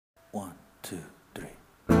2, 3.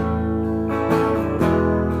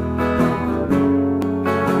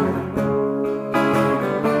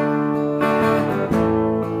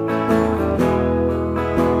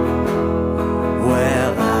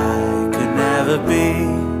 Well, I could never be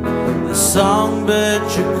the songbird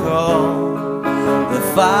you call, the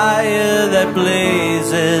fire that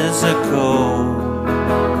blazes a coal.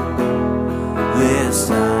 This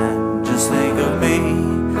time, just think of me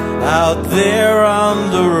out there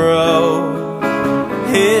on the road,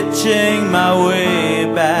 hitching my way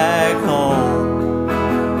back home.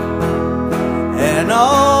 And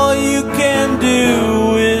all you can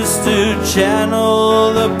do is to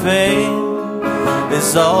channel the pain.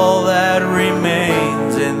 It's all that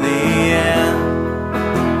remains in the end.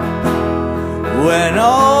 When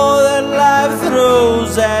all that life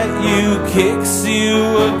throws at you kicks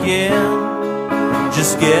you again,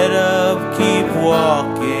 just get up, keep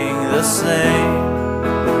walking the same.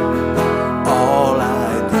 All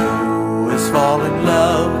I do is fall in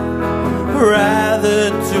love rather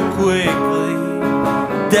too quickly.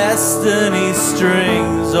 Destiny's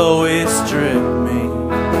strings always trip me.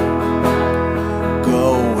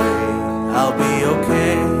 Go away, I'll be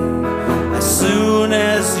okay as soon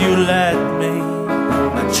as you let me.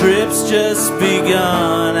 My trip's just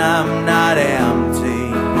begun, I'm not empty.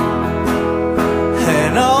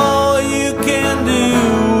 And all you can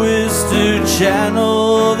do is to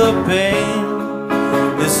channel the pain.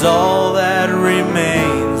 It's all that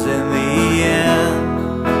remains in the end.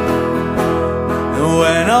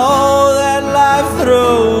 When all that life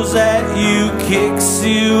throws at you kicks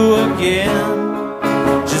you again,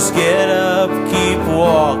 just get up, keep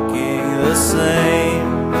walking the same.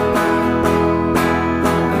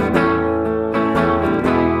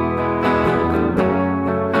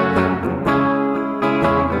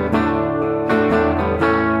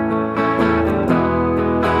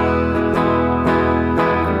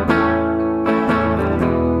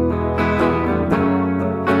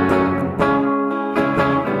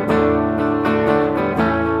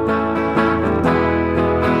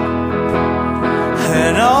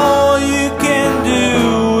 And all you can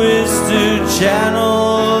do is to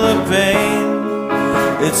channel the pain.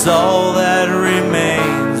 It's all that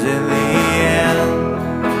remains in the end.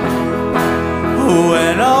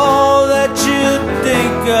 When all that you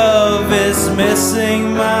think of is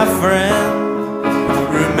missing, my friend,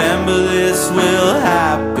 remember this will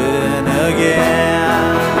happen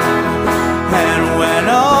again. And when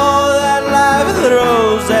all that life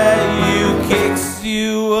throws at you kicks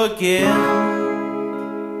you again,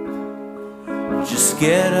 just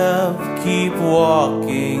get up, keep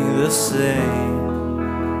walking the same.